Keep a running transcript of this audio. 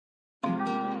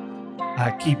I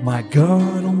keep my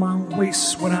gun on my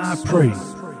waist when I pray,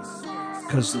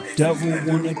 'cause the devil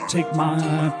wanna take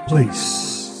my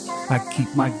place. I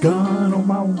keep my gun on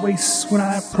my waist when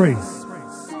I pray.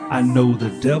 I know the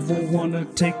devil wanna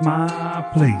take my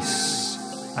place.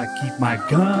 I keep my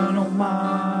gun on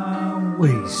my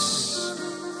waist,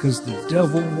 'cause the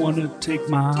devil wanna take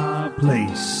my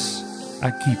place.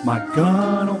 I keep my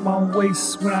gun on my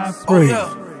waist when I pray.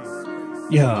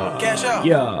 Yeah, Cash out.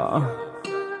 yeah.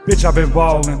 Bitch, I've been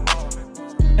ballin'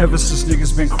 ever since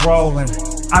niggas been crawling.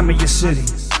 I'm in your city,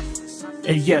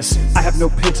 and yes, I have no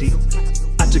pity.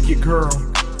 I took your girl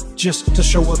just to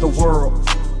show her the world,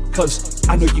 'cause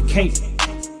I know you can't,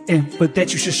 and for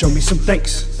that you should show me some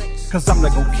thanks. 'Cause I'm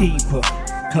not gon' keep her,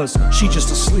 'cause she just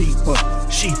a sleeper.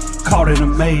 She caught in a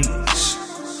maze,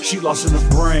 she lost in her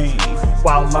brain,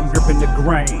 while I'm gripping the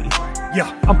grain.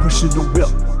 Yeah, I'm pushing the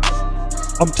whip,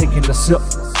 I'm taking a sip,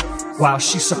 while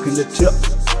she's sucking the tip.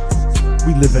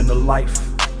 We living a life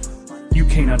you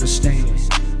can't understand.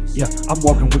 Yeah, I'm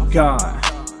walking with God,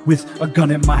 with a gun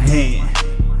in my hand.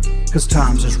 'Cause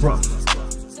times is rough,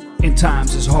 and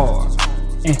times is hard,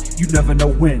 and you never know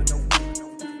when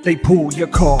they pull your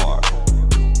card.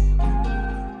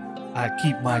 I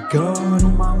keep my gun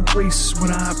on my waist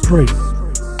when I pray,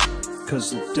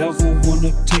 'cause the devil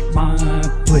wanna take my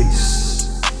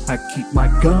place. I keep my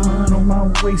gun on my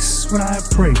waist when I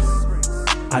pray.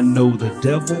 I know the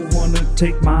devil wanna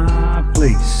take my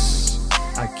place.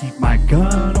 I keep my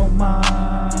gun on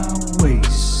my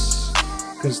waist,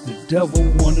 'cause the devil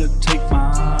wanna take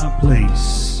my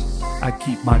place. I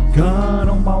keep my gun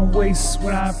on my waist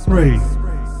when I pray.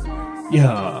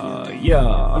 Yeah,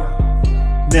 yeah.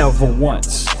 Never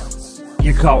once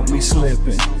you caught me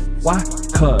slipping. Why?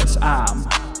 'Cause I'm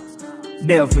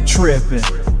never tripping.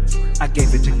 I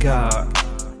gave it to God,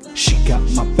 she got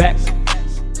my back.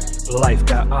 Life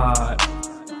got odd,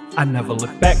 I never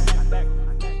look back.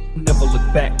 Never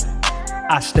look back,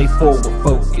 I stay forward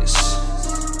focused.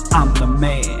 I'm the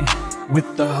man with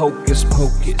the hocus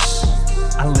pocus.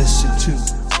 I listen to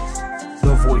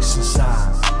the voice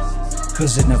inside,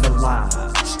 'cause it never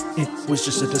lies. It was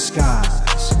just a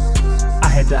disguise. I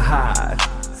had to hide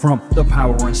from the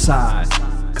power inside,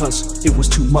 'cause it was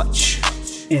too much,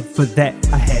 and for that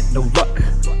I had no luck.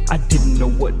 I didn't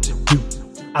know what to do,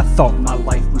 I thought my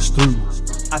life was through.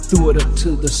 I threw it up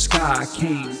to the sky,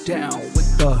 came down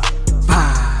with the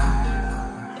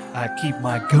fire. I keep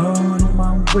my gun on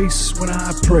my waist when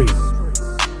I pray,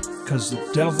 'cause the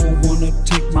devil wanna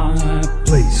take my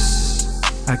place.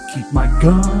 I keep my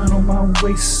gun on my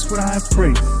waist when I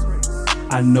pray.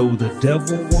 I know the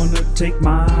devil wanna take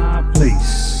my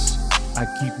place. I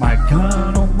keep my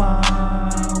gun on my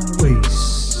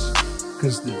waist,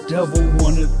 'cause the devil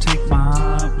wanna take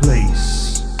my place.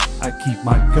 I keep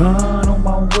my gun on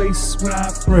my waist when I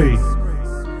pray.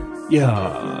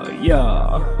 Yeah,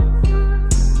 yeah.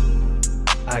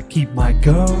 I keep my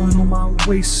gun on my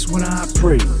waist when I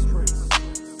pray,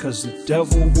 'cause the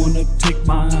devil wanna take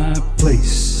my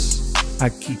place. I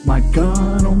keep my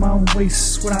gun on my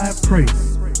waist when I pray.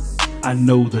 I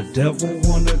know the devil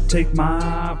wanna take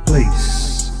my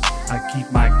place. I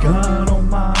keep my gun on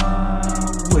my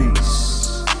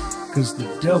waist, 'cause the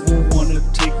devil wanna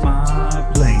take my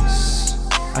place.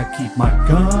 I keep my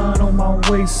gun on my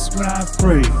waist when I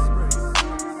pray.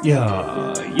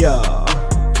 Yeah, yeah.